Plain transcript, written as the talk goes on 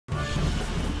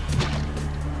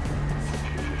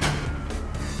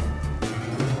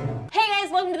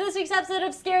welcome to this week's episode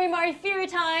of Scary Mari Fear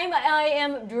Time. I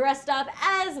am dressed up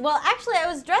as, well, actually I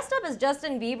was dressed up as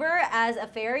Justin Bieber as a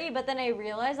fairy, but then I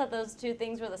realized that those two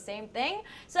things were the same thing.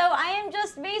 So I am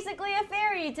just basically a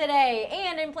fairy today,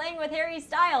 and I'm playing with Harry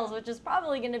Styles, which is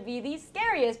probably going to be the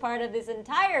scariest part of this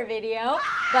entire video,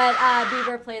 but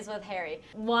Bieber plays with Harry.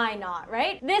 Why not,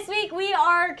 right? This week we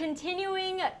are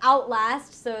continuing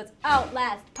Outlast, so it's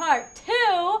Outlast Part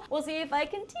 2. We'll see if I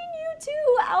continue to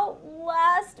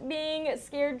outlast being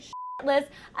scared shitless.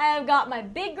 I have got my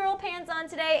big girl pants on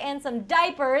today and some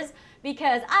diapers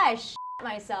because I shit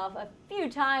myself a few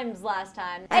times last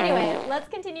time. Anyway, let's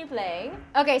continue playing.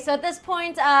 Okay, so at this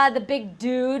point, the big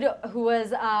dude who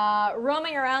was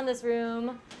roaming around this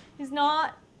room, he's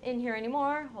not in here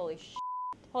anymore. Holy shit.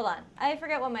 Hold on, I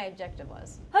forget what my objective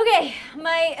was. Okay,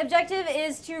 my objective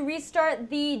is to restart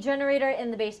the generator in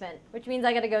the basement, which means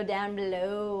I gotta go down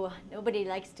below. Nobody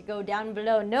likes to go down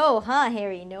below. No, huh,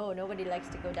 Harry? No, nobody likes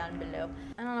to go down below.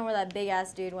 I don't know where that big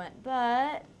ass dude went,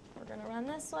 but we're gonna run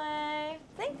this way. I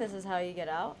think this is how you get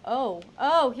out.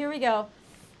 Oh, here we go.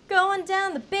 Going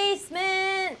down the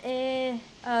basement.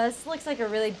 This looks like a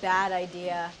really bad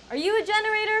idea. Are you a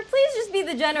generator? Please just be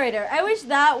the generator. I wish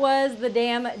that was the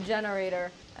damn generator.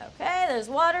 Okay, there's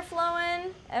water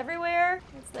flowing everywhere.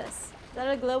 What's this? Is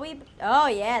that a glowy? Oh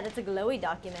yeah, that's a glowy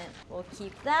document. We'll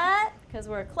keep that because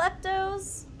we're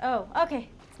kleptos. Oh, okay.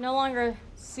 It's no longer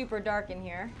super dark in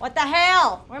here. What the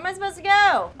hell? Where am I supposed to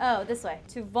go? Oh, this way.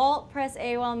 To vault, press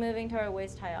A while moving toward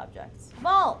waist-high objects.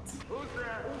 Vault! Who's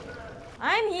there?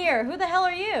 I'm here. Who the hell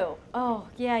are you? Oh,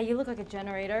 yeah, you look like a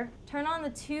generator. Turn on the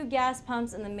 2 gas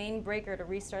pumps and the main breaker to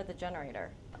restart the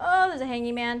generator. Oh, there's a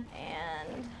handyman.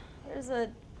 And there's a...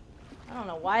 I don't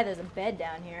know why there's a bed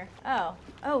down here.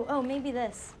 Oh, maybe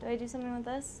this. Do I do something with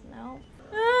this? No.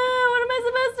 What am I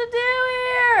supposed to do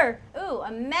here? Ooh,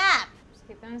 a map. Just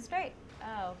keep going straight.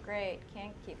 Oh, great.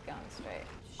 Can't keep going straight.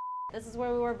 This is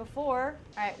where we were before.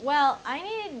 All right, well, I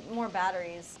need more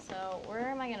batteries. So where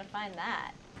am I gonna find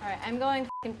that? All right, I'm going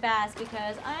f***ing fast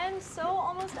because I am so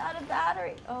almost out of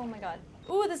battery. Oh my God.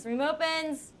 Ooh, this room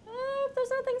opens. Oh, there's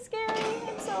nothing scary.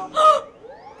 I'm so...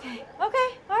 Okay,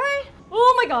 all right.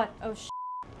 Oh my God. Oh,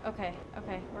 Okay,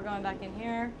 we're going back in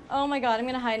here. Oh my God, I'm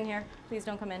gonna hide in here. Please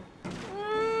don't come in.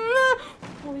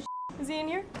 Holy is he in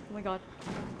here? Oh my God.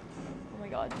 Oh my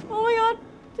God. Oh my God.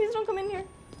 Please don't come in here.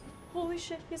 Holy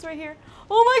shit, he's right here.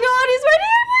 Oh my God, he's right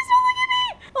here. Please don't look at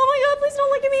me. Oh my God, please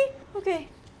don't look at me.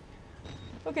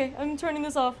 Okay, I'm turning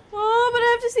this off. Oh, but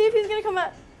I have to see if he's gonna come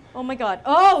out. Oh my God.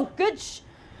 Oh, good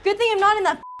thing I'm not in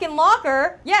that fucking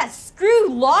locker. Yes, screw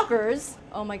lockers.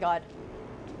 Oh my God.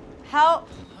 How?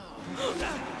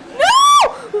 No!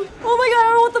 Oh my God, I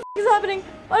don't know what the f is happening.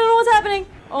 I don't know what's happening.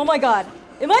 Oh my God.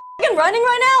 Am I fucking running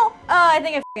right now? I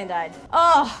think I fucking died.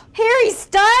 Oh, Harry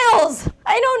Styles!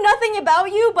 I know nothing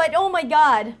about you, but oh my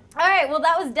God. All right, well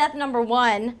that was death number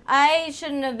 1. I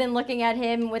shouldn't have been looking at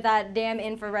him with that damn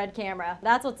infrared camera.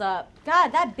 That's what's up. God,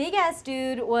 that big ass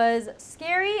dude was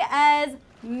scary as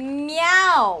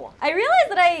meow. I realize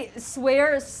that I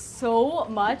swear so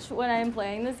much when I'm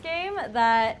playing this game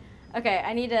that, okay,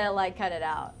 I need to like cut it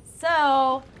out.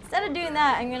 So instead of doing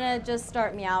that, I'm gonna just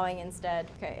start meowing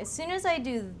instead. Okay, as soon as I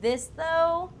do this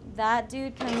though, that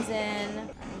dude comes in.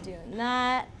 I'm doing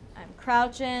that. I'm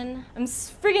crouching. I'm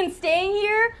friggin' staying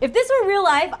here. If this were real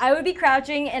life, I would be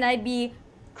crouching and I'd be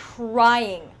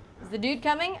crying. Is the dude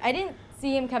coming? I didn't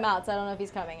see him come out, so I don't know if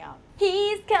he's coming out.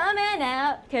 He's coming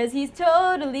out, cause he's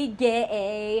totally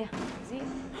gay. Is he? No,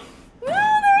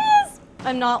 there he is!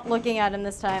 I'm not looking at him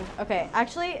this time. Okay,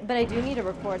 actually, but I do need to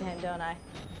record him, don't I?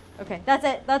 Okay, that's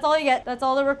it. That's all you get. That's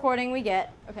all the recording we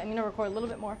get. Okay, I'm gonna record a little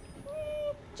bit more.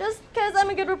 Just because I'm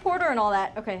a good reporter and all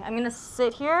that. Okay, I'm gonna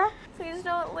sit here. Please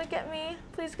don't look at me.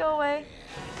 Please go away.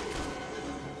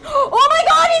 Oh my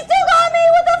God, he still got me!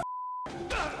 What the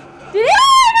f? Did he?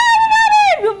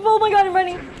 Oh my God, I'm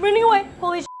running away.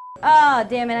 Holy shit. Ah,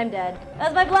 damn it, I'm dead.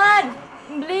 That's my blood.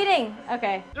 I'm bleeding.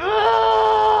 Okay.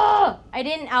 Ugh! I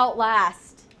didn't outlast.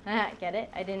 Get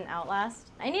it? I didn't outlast.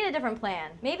 I need a different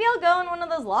plan. Maybe I'll go in one of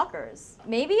those lockers.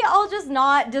 Maybe I'll just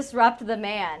not disrupt the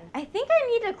man. I think I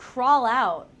need to crawl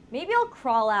out. Maybe I'll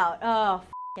crawl out. Oh,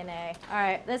 f***ing A. All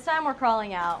right, this time we're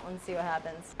crawling out. Let's see what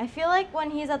happens. I feel like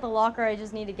when he's at the locker, I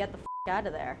just need to get the f*** out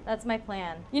of there. That's my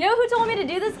plan. You know who told me to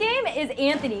do this game? Is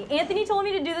Anthony. Anthony told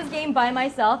me to do this game by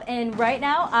myself, and right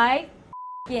now I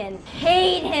f***ing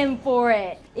hate him for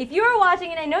it. If you are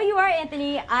watching, and I know you are,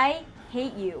 Anthony, I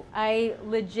hate you. I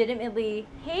legitimately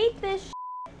hate this shit.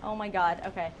 Oh my God,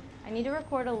 okay. I need to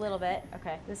record a little bit.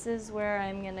 Okay, this is where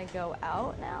I'm gonna go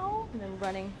out now. And I'm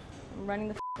running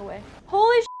the f away.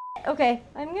 Holy shit. Okay,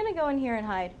 I'm gonna go in here and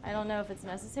hide. I don't know if it's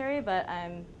necessary, but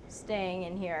I'm staying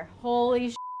in here. Holy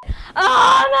shit. Oh,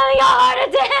 I'm having a heart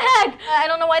attack! I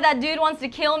don't know why that dude wants to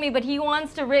kill me, but he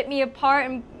wants to rip me apart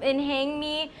and hang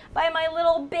me by my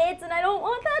little bits, and I don't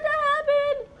want that to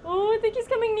happen. Oh, I think he's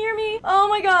coming near me. Oh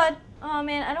my god. Oh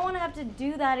man, I don't want to have to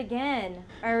do that again.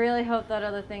 I really hope that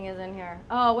other thing is in here.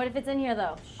 Oh, what if it's in here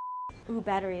though? Ooh,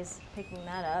 batteries. Picking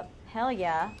that up. Hell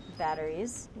yeah.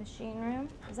 Batteries. Machine room.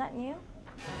 Is that new?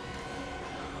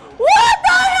 What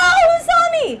the hell? Who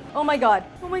saw me? Oh my god.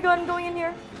 Oh my god, I'm going in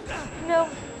here. No.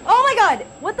 Oh my god.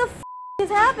 What the f is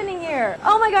happening here?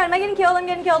 Oh my god, am I getting killed? I'm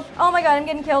getting killed. Oh my god, I'm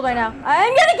getting killed right now.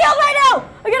 I'm getting killed right now!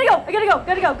 I gotta go. I gotta go.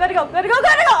 Gotta go. Gotta go. Gotta go.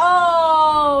 Gotta go.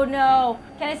 Oh no.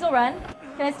 Can I still run?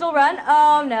 Can I still run?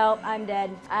 Oh no, I'm dead.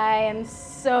 I am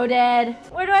so dead.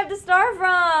 Where do I have to start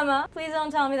from? Please don't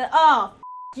tell me that. Oh,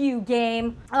 f you,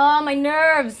 game. Oh, my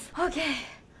nerves. Okay.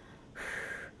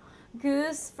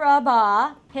 Goose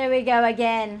fraba. Here we go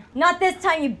again. Not this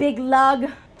time, you big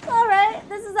lug. All right,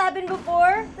 this has happened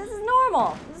before. This is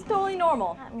normal. This is totally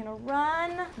normal. I'm gonna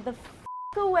run the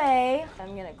f away.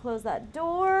 I'm gonna close that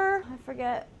door. I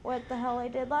forget what the hell I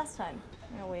did last time.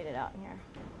 I'm gonna wait it out in here.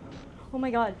 Oh my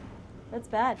god. That's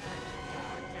bad.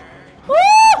 Woo!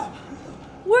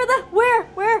 Where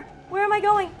am I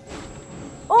going?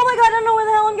 Oh my god, I don't know where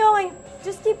the hell I'm going.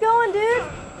 Just keep going, dude.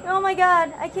 Oh my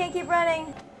god, I can't keep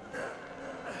running.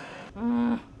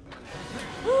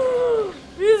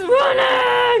 He's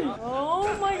running!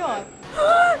 Oh my god.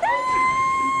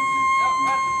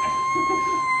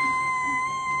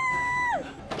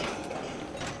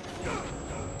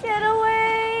 Get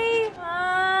away!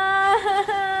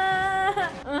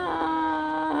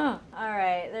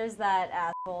 Alright, there's that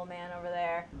asshole man over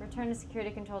there. Return to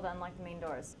security control to unlock the main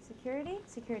doors. Security?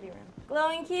 Security room.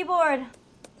 Glowing keyboard.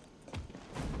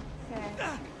 Okay.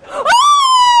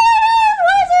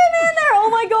 Why is there a man there? Oh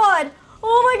my god!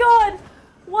 Oh my god!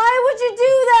 Why would you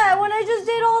do that when I just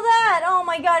did all that? Oh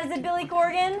my god, is it Billy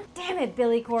Corgan? Damn it,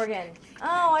 Billy Corgan.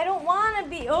 Oh, I don't want to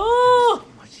be. Oh!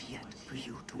 Much yet for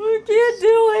you to I can't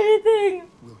do anything.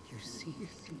 Will you see it?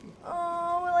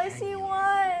 Oh, will I see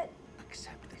what?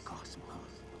 Accept the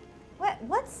cosmos.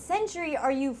 What century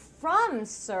are you from,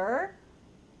 sir?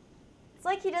 It's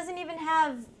like he doesn't even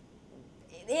have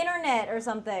internet or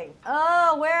something.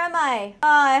 Oh, where am I? Oh,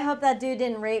 I hope that dude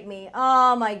didn't rape me.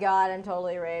 Oh my god, I'm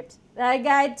totally raped. That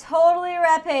guy totally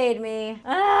raped me.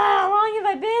 How long have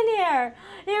I been here?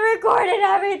 He recorded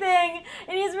everything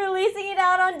and he's releasing it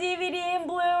out on DVD and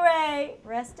Blu-ray.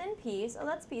 Rest in peace. Oh,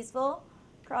 that's peaceful.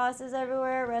 Crosses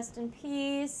everywhere. Rest in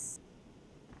peace.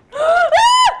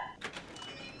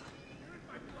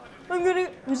 I'm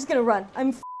just gonna run. I'm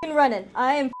f***ing running.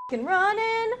 I am f***ing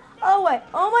running. Oh wait.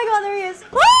 Oh my god, there he is.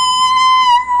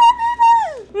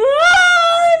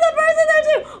 There's a person there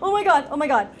too. Oh my god. Oh my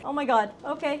god. Oh my god.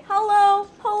 Okay. Hello.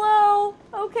 Hello.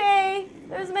 Okay.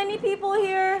 There's many people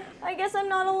here. I guess I'm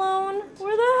not alone.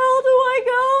 Where the hell do I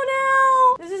go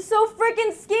now? This is so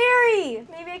freaking scary.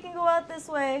 Maybe I can go out this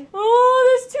way. Oh,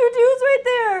 there's two dudes right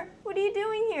there. What are you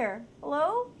doing here?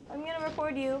 Hello? I'm gonna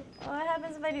record you. What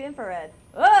happens if I do infrared?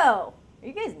 Whoa! Are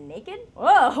you guys naked?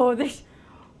 Whoa!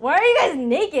 Why are you guys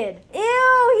naked?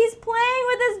 Ew! He's playing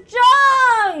with his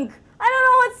junk! I don't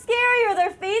know what's scarier,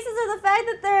 their faces or the fact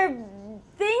that their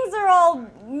things are all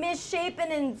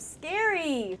misshapen and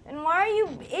scary. And why are you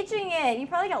itching it? You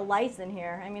probably got lice in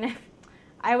here. I mean,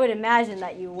 I would imagine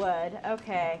that you would.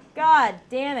 Okay. God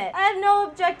damn it. I have no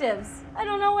objectives. I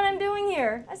don't know what I'm doing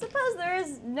here. I suppose there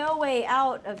is no way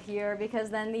out of here because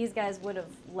then these guys would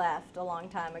have left a long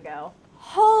time ago.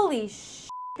 Holy shit,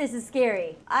 this is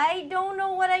scary. I don't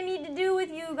know what I need to do with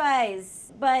you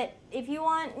guys, but if you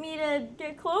want me to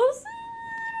get close, I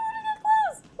want to get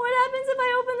close. What happens if I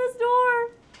open this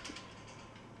door?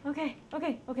 Okay,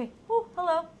 okay, okay. Oh,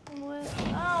 hello. Oh,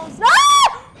 ah!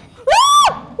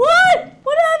 Ah! What?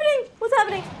 What's happening? What's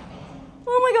happening?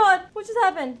 Oh my god, what just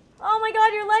happened? Oh my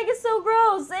god, your leg is so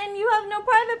gross and you have no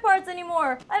private parts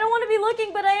anymore. I don't want to be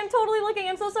looking, but I am totally looking.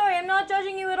 I'm so sorry. I'm not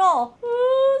judging you at all.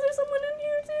 Oh, is there someone in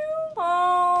here too?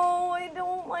 Oh, I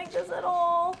don't like this at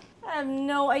all. I have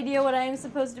no idea what I am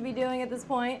supposed to be doing at this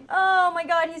point. Oh my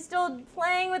god, he's still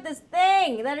playing with this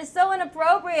thing. That is so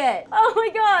inappropriate. Oh my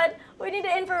god, we need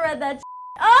to infrared that shit.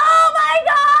 Oh my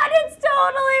god, it's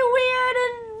totally weird.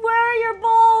 And where are your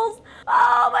balls?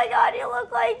 Oh my god, you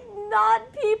look like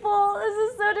not people.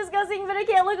 This is so disgusting, but I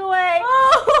can't look away.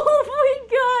 Oh my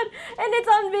god. And it's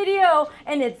on video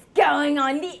and it's going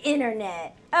on the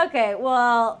internet. Okay,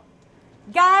 well,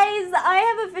 Guys,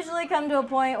 I have officially come to a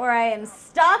point where I am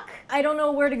stuck. I don't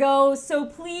know where to go, so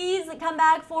please come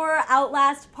back for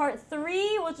Outlast Part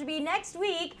 3, which will be next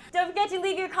week. Don't forget to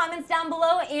leave your comments down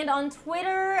below and on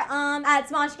Twitter at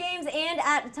Smosh Games and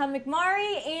at Tom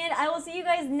McMari, and I will see you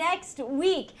guys next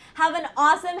week. Have an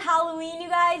awesome Halloween, you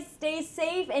guys. Stay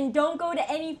safe and don't go to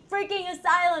any freaking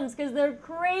asylums because they're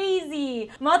crazy.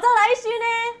 また来週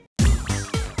ね!